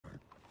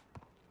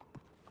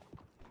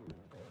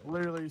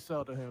literally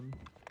sell to him.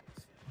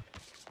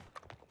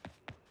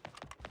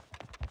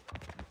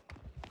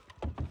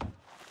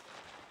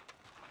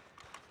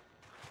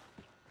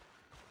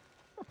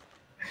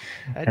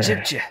 I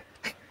gypped you.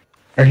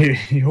 Are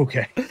you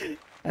okay?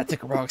 I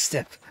took a wrong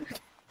step.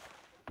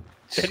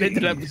 It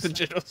ended up at the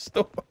general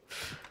store.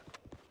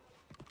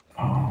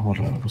 Oh, hold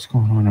up. What's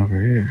going on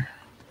over here?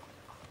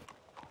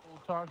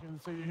 We'll talk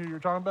and see who you're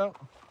talking about.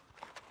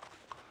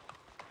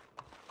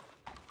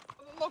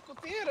 The local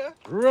theater.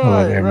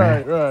 Right, there,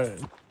 right, man. right.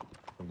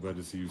 I'm glad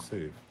to see you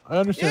safe. I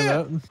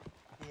understand that.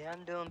 Yeah,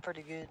 I'm doing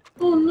pretty good.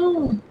 Oh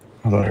no!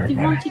 Hello there, You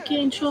man. want to get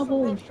in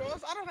trouble?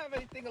 I don't have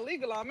anything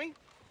illegal on me.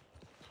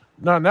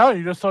 No, now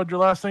you just sold your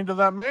last thing to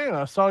that man.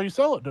 I saw you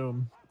sell it to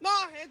him. No,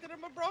 I handed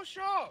him a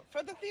brochure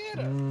for the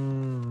theater.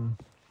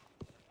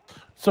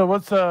 So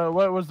what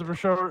was the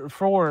brochure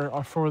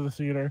for the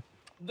theater?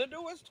 The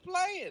newest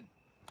playing.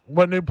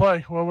 What new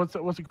play? Well, what's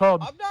it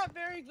called? I'm not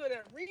very good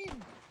at reading,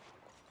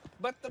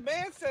 but the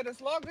man said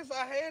as long as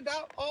I hand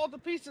out all the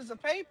pieces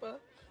of paper,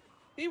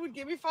 he would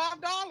give me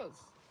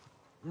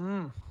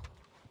 $5.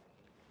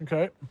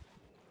 Okay.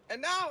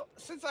 And now,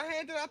 since I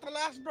handed out the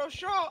last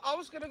brochure, I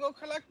was gonna go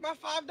collect my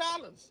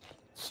 $5.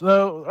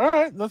 So, all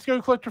right, let's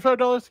go collect your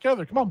 $5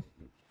 together. Come on.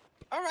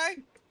 All right.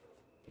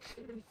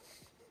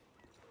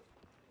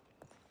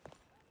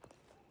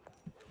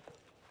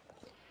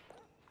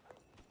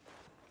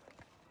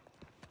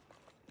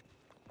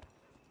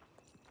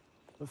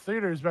 The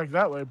theater is back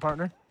that way,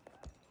 partner.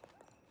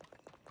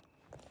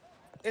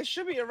 It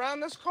should be around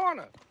this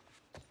corner.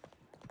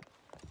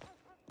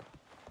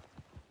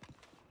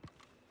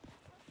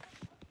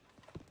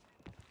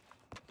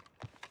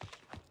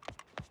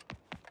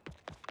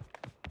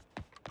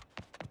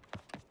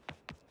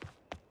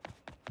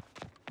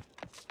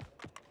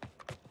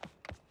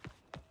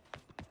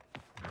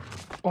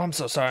 Oh, I'm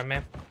so sorry,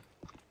 man.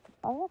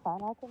 Oh, you're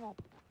fine. I'll come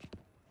up.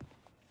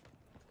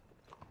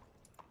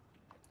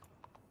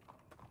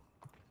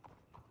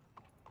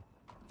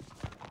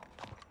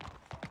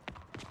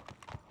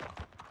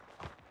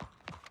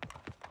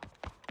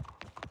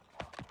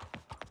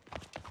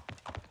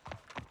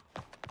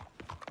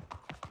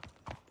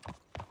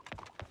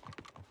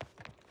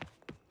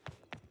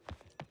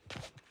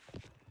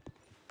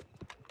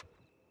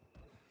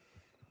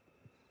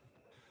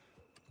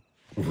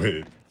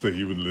 Wait, so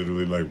you would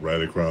literally like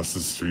right across the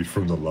street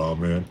from the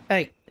lawman?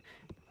 Hey,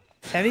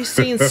 have you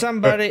seen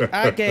somebody?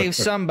 I gave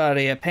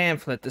somebody a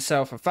pamphlet to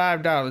sell for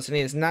 $5, and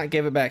he has not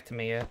given it back to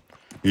me yet.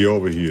 He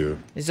over here.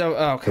 He's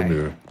okay. Come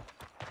here.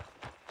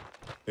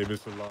 Hey,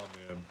 Mr.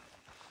 Lawman.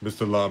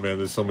 Mr. Lawman,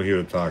 there's someone here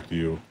to talk to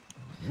you.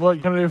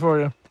 What can I do for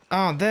you?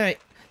 Oh,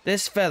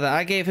 this fella,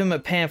 I gave him a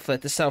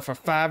pamphlet to sell for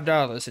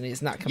 $5, and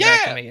he's not come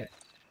back to me yet.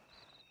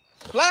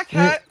 Black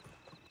hat.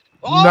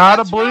 Oh, Not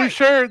a blue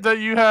shirt that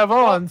you have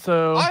on,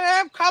 so I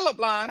am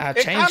colorblind. I It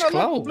changed kinda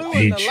clothes. looked blue in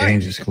He the light.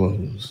 changes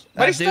clothes.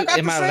 But he still got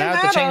am the I same allowed to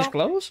hat change on.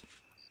 clothes?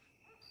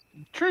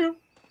 True.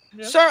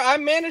 Yeah. Sir, I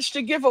managed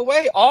to give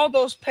away all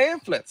those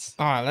pamphlets.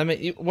 All right,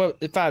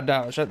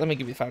 $5. Right? Let me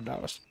give you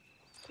 $5.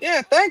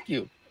 Yeah, thank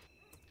you.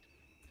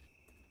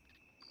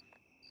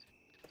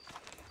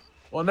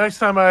 Well, next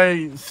time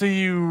I see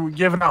you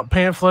giving out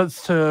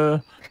pamphlets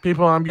to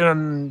people, I'm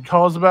getting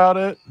calls about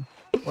it.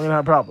 We're gonna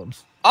have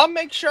problems. I'll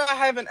make sure I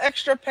have an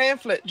extra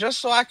pamphlet just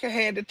so I can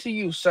hand it to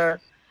you, sir.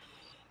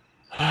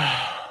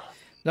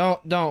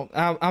 Don't.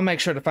 I'll make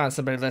sure to find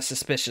somebody less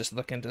suspicious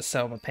looking to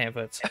sell my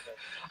pamphlets.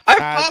 I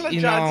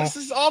apologize.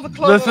 This is all the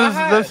clothes I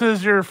had. This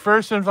is your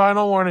first and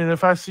final warning.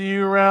 If I see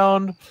you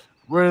around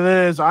where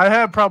it is, I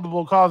have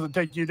probable cause to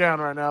take you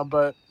down right now,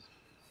 but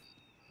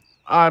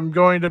I'm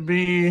going to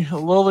be a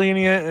little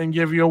lenient and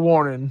give you a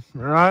warning.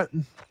 All right?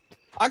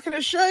 I can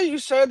assure you,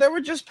 sir, they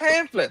were just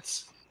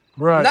pamphlets.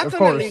 Right. Nothing of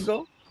course.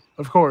 illegal.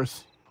 Of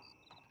course.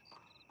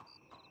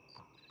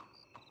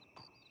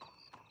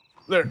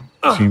 There.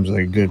 Seems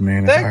like a good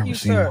man if I Thank ever you,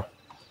 seen sir. one.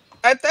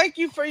 I thank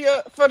you for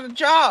the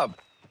job.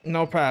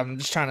 No problem.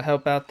 Just trying to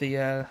help out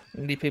the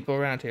needy people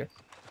around here.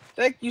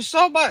 Thank you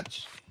so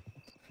much.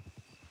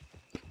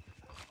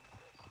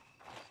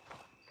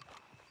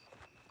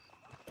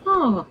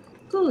 Oh,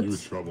 good. You a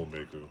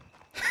troublemaker.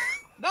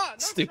 No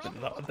Stupid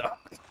trouble. little dog.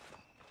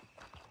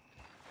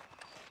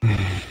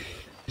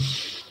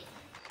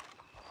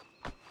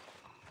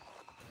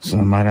 So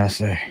might I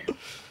say,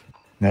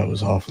 that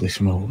was awfully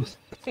smooth.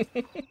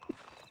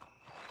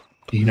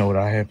 You know what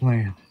I had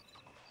planned?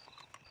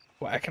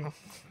 Whacking him.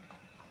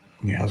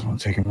 Yeah, I was going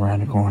to take him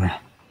around the corner.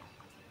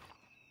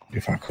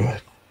 If I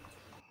could.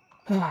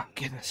 Oh,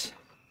 goodness.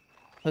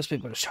 Those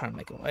people are just trying to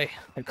make a way.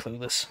 They're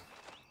clueless.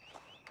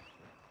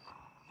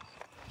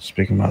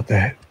 Speaking about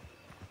that,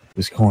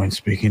 this coin's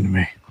speaking to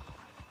me.